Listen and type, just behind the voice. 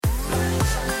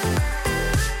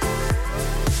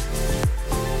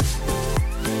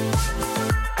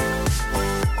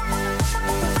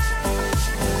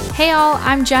Hey all,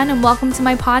 I'm Jen and welcome to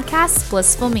my podcast,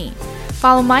 Blissful Me.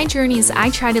 Follow my journey as I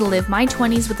try to live my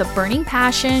 20s with a burning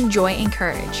passion, joy, and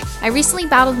courage. I recently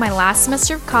battled my last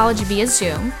semester of college via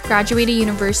Zoom, graduated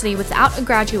university without a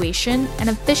graduation, and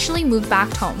officially moved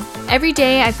back home. Every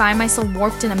day I find myself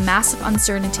warped in a massive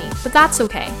uncertainty, but that's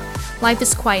okay. Life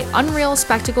is quite unreal,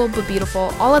 spectacle, but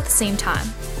beautiful, all at the same time.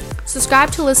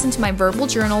 Subscribe to listen to my verbal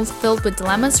journals filled with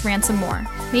dilemmas, rants, and more.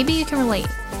 Maybe you can relate.